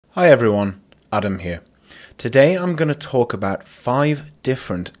Hi everyone, Adam here. Today I'm going to talk about 5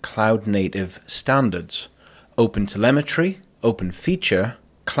 different cloud-native standards: OpenTelemetry, OpenFeature,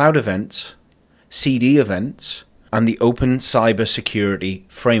 CloudEvents, CDEvents, and the Open Cybersecurity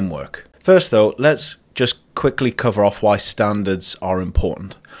Framework. First though, let's just quickly cover off why standards are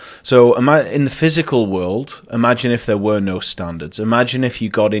important. So in the physical world, imagine if there were no standards. Imagine if you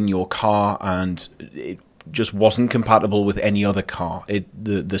got in your car and it just wasn't compatible with any other car.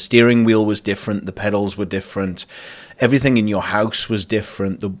 The steering wheel was different, the pedals were different, everything in your house was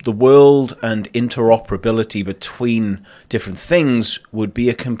different. The world and interoperability between different things would be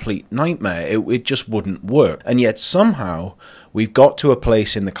a complete nightmare. It just wouldn't work. And yet somehow we've got to a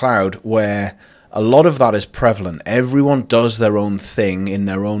place in the cloud where a lot of that is prevalent. Everyone does their own thing in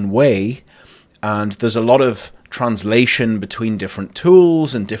their own way, and there's a lot of translation between different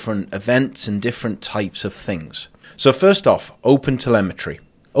tools and different events and different types of things. So first off, OpenTelemetry.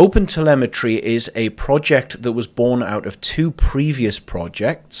 OpenTelemetry is a project that was born out of 2 previous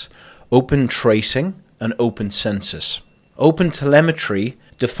projects, OpenTracing and OpenCensus. OpenTelemetry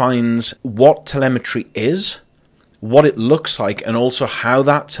defines what telemetry is, what it looks like, and also how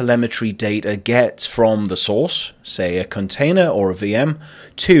that telemetry data gets from the source, say a container or a VM,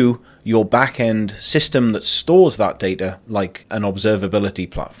 to your back-end system that stores that data, like an observability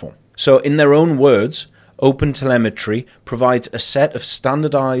platform. So in their own words, OpenTelemetry provides a set of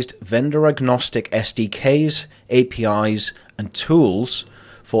standardized vendor-agnostic SDKs, APIs, and tools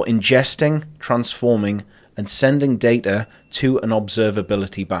for ingesting, transforming, and sending data to an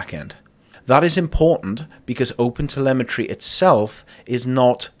observability backend. That is important because OpenTelemetry itself is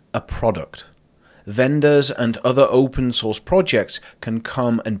not a product. Vendors and other open source projects can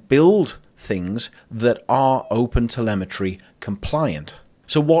come and build things that are OpenTelemetry compliant.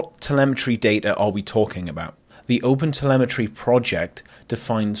 So what telemetry data are we talking about? The OpenTelemetry project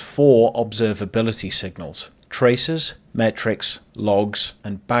defines 4 observability signals: traces, metrics, logs,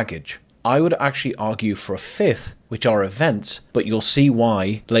 and baggage. I would actually argue for a 5th, which are events, but you'll see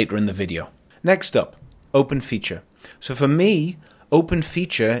why later in the video. Next up, OpenFeature. So for me,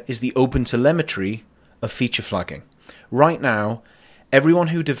 OpenFeature is the OpenTelemetry of feature flagging. Right now, everyone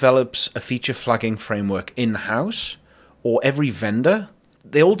who develops a feature flagging framework in-house, or every vendor,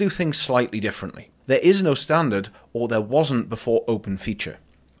 they all do things slightly differently. There is no standard, or there wasn't before OpenFeature.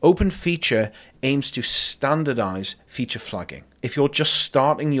 OpenFeature aims to standardize feature flagging. If you're just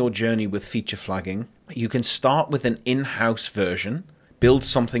starting your journey with feature flagging, you can start with an in-house version, build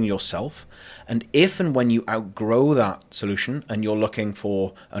something yourself, and if and when you outgrow that solution and you're looking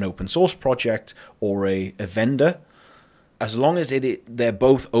for an open source project or a vendor, as long as they're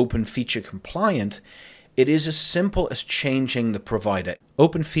both open feature compliant, it is as simple as changing the provider.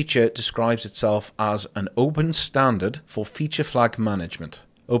 OpenFeature describes itself as an open standard for feature flag management.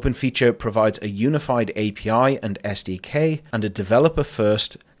 OpenFeature provides a unified API and SDK and a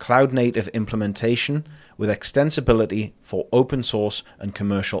developer-first cloud-native implementation with extensibility for open source and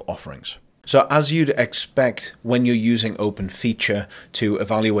commercial offerings. So as you'd expect when you're using OpenFeature to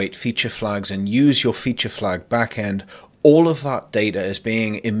evaluate feature flags and use your feature flag backend, all of that data is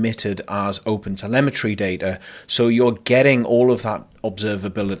being emitted as OpenTelemetry data, so you're getting all of that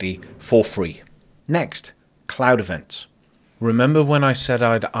observability for free. Next, CloudEvents. Remember when I said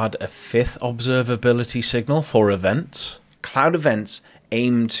I'd add a 5th observability signal for events? CloudEvents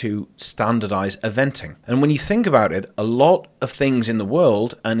aim to standardize eventing. And when you think about it, a lot of things in the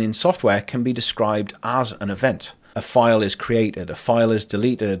world and in software can be described as an event. A file is created, a file is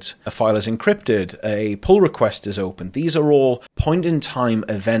deleted, a file is encrypted, a pull request is opened. These are all point-in-time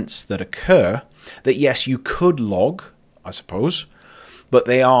events that occur that, yes, you could log, I suppose, but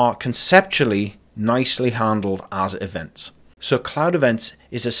they are conceptually nicely handled as events. So CloudEvents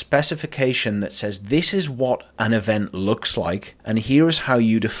is a specification that says this is what an event looks like, and here is how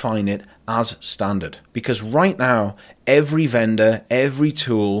you define it as standard. Because right now, every vendor, every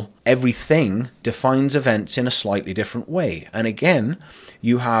tool, everything defines events in a slightly different way. And again,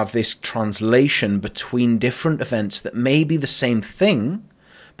 you have this translation between different events that may be the same thing,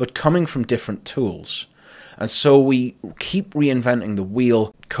 but coming from different tools. And so we keep reinventing the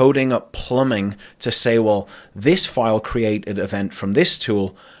wheel, coding up plumbing to say, well, this file created event from this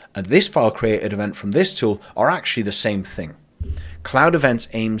tool and this file created event from this tool are actually the same thing. CloudEvents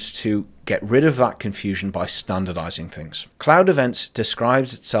aims to get rid of that confusion by standardizing things. CloudEvents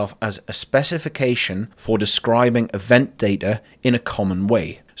describes itself as a specification for describing event data in a common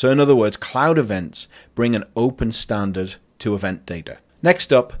way. So in other words, CloudEvents bring an open standard to event data.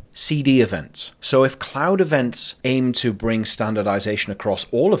 Next up, CDEvents. So if CloudEvents aim to bring standardization across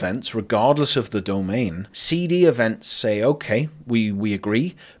all events, regardless of the domain, CDEvents say, okay, we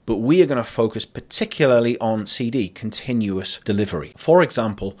agree, but we are going to focus particularly on CD, continuous delivery. For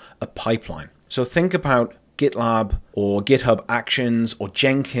example, a pipeline. So think about GitLab or GitHub Actions or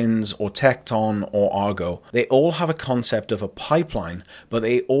Jenkins or Tecton or Argo. They all have a concept of a pipeline, but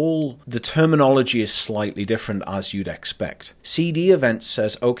the terminology is slightly different as you'd expect. CDEvents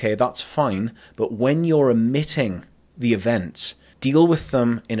says, okay, that's fine, but when you're emitting the events, deal with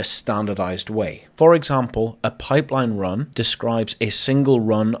them in a standardized way. For example, a pipeline run describes a single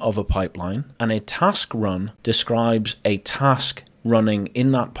run of a pipeline, and a task run describes a task running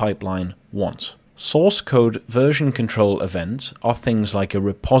in that pipeline once. Source code version control events are things like a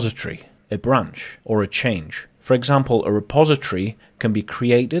repository, a branch, or a change. For example, a repository can be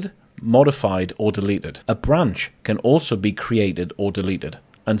created, modified, or deleted. A branch can also be created or deleted,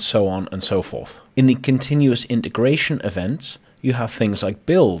 and so on and so forth. In the continuous integration events, you have things like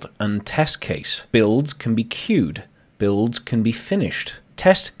build and test case. Builds can be queued. Builds can be finished.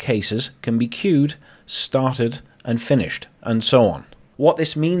 Test cases can be queued, started, and finished, and so on. What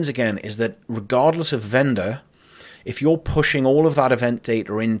this means again is that regardless of vendor, if you're pushing all of that event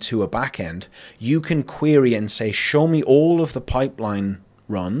data into a backend, you can query and say, show me all of the pipeline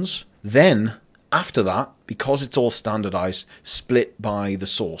runs. Then after that, because it's all standardized, split by the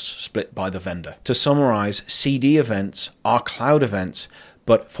source, split by the vendor. To summarize, CDEvents are cloud events,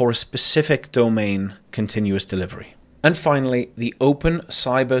 but for a specific domain continuous delivery. And finally, the Open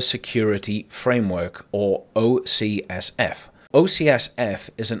Cybersecurity Framework, or OCSF. OCSF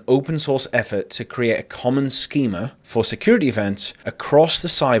is an open source effort to create a common schema for security events across the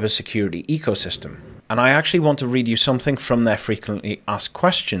cybersecurity ecosystem. And I actually want to read you something from their frequently asked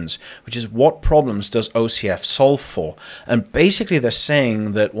questions, which is what problems does OCSF solve for? And basically they're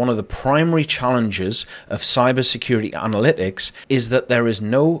saying that one of the primary challenges of cybersecurity analytics is that there is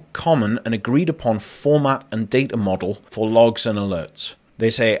no common and agreed upon format and data model for logs and alerts. They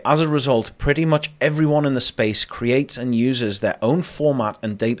say, as a result, pretty much everyone in the space creates and uses their own format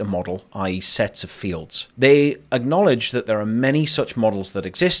and data model, i.e. sets of fields. They acknowledge that there are many such models that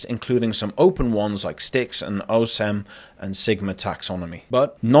exist, including some open ones like STIX and OSEM and Sigma taxonomy.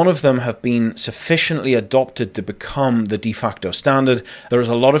 But none of them have been sufficiently adopted to become the de facto standard. There is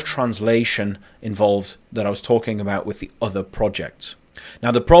a lot of translation involved that I was talking about with the other projects.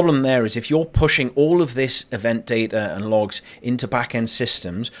 Now, the problem there is if you're pushing all of this event data and logs into backend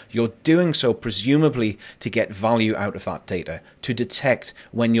systems, you're doing so presumably to get value out of that data, to detect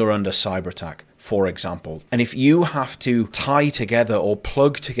when you're under cyber attack, for example. And if you have to tie together or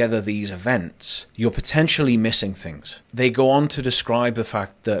plug together these events, you're potentially missing things. They go on to describe the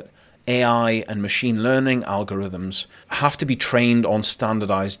fact that AI and machine learning algorithms have to be trained on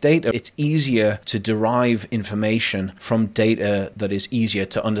standardized data. It's easier to derive information from data that is easier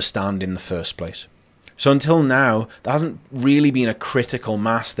to understand in the first place. So until now, there hasn't really been a critical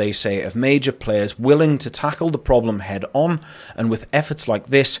mass, they say, of major players willing to tackle the problem head on, and with efforts like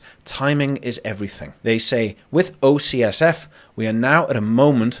this, timing is everything. They say, with OCSF, we are now at a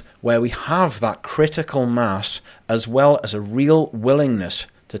moment where we have that critical mass as well as a real willingness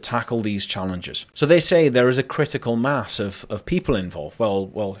to tackle these challenges. So they say there is a critical mass of people involved.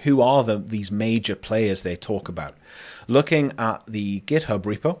 Well, who are these major players they talk about? Looking at the GitHub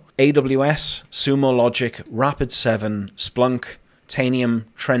repo, AWS, Sumo Logic, Rapid7, Splunk, Tanium,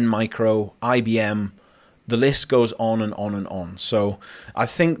 Trend Micro, IBM, the list goes on and on and on. So I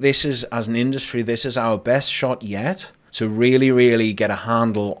think this is, as an industry, this is our best shot yet to really get a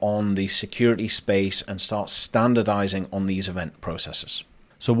handle on the security space and start standardizing on these event processes.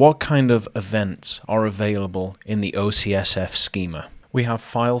 So what kind of events are available in the OCSF schema? We have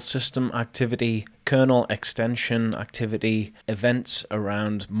file system activity, kernel extension activity, events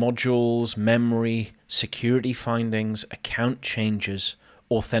around modules, memory, security findings, account changes,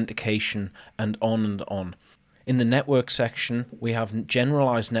 authentication, and on and on. In the network section, we have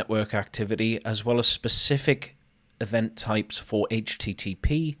generalized network activity as well as specific event types for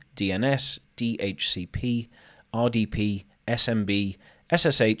HTTP, DNS, DHCP, RDP, SMB,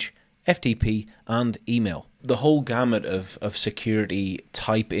 SSH, FTP, and email. The whole gamut of security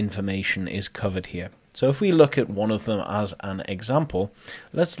type information is covered here. So if we look at one of them as an example,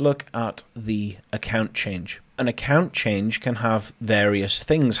 let's look at the account change. An account change can have various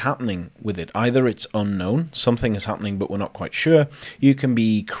things happening with it. Either it's unknown, something is happening but we're not quite sure. You can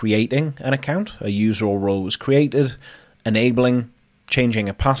be creating an account, a user or role was created, enabling, changing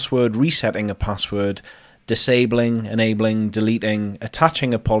a password, resetting a password, disabling, enabling, deleting,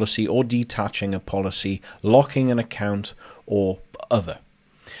 attaching a policy or detaching a policy, locking an account, or other.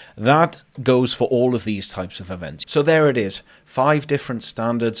 That goes for all of these types of events. So there it is, 5 different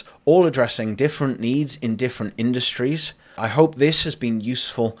standards, all addressing different needs in different industries. I hope this has been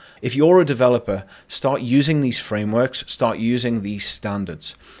useful. If you're a developer, start using these frameworks, start using these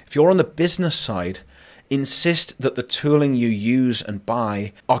standards. If you're on the business side, insist that the tooling you use and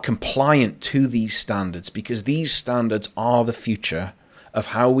buy are compliant to these standards, because these standards are the future of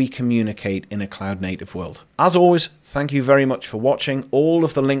how we communicate in a cloud-native world. As always, thank you very much for watching. All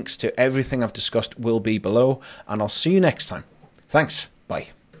of the links to everything I've discussed will be below, and I'll see you next time. Thanks.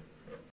 Bye.